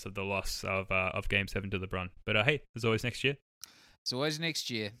sadness of the loss of Game 7 to LeBron. But hey, there's always next year. There's always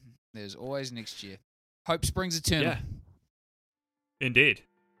next year. There's always next year. Hope springs eternal. Yeah. Indeed.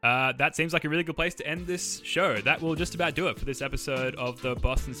 That seems like a really good place to end this show. That will just about do it for this episode of the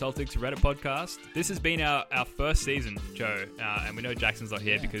Boston Celtics Reddit podcast. This has been our first season, Joe, and we know Jackson's not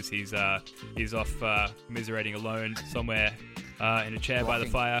here because he's off commiserating alone somewhere in a chair by the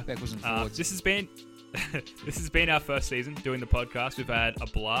fire. Backwards and forwards. This has been our first season doing the podcast. We've had a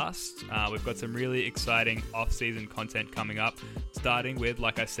blast. We've got some really exciting off-season content coming up, starting with,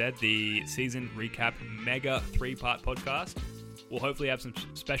 like I said, the season recap mega 3-part podcast. We'll hopefully have some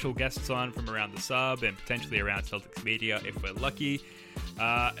special guests on from around the sub and potentially around Celtics media if we're lucky.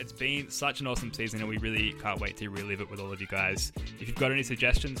 It's been such an awesome season, and we really can't wait to relive it with all of you guys. If you've got any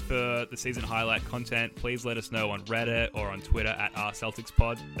suggestions for the season highlight content, please let us know on Reddit or on Twitter at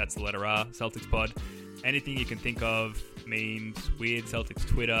rCelticsPod. That's the letter R, CelticsPod. Anything you can think of, memes, weird Celtics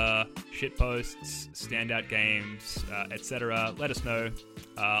Twitter, shitposts, standout games, etc. Let us know.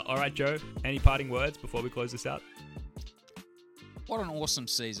 All right, Joe, any parting words before we close this out? What an awesome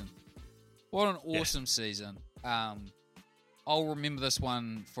season. What an awesome season. I'll remember this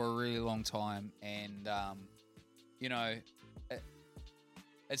one for a really long time. And, you know,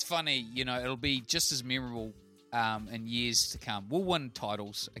 it's funny, you know, it'll be just as memorable in years to come. We'll win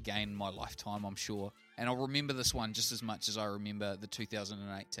titles again in my lifetime, I'm sure. And I'll remember this one just as much as I remember the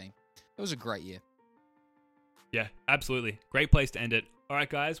 2018. It was a great year. Yeah, absolutely. Great place to end it. All right,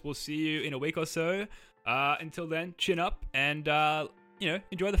 guys, we'll see you in a week or so. Until then, chin up and,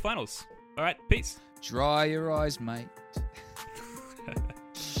 enjoy the finals. All right, peace. Dry your eyes, mate.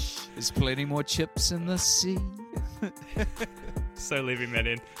 There's plenty more chips in the sea. So leaving that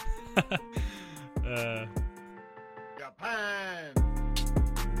in. Japan.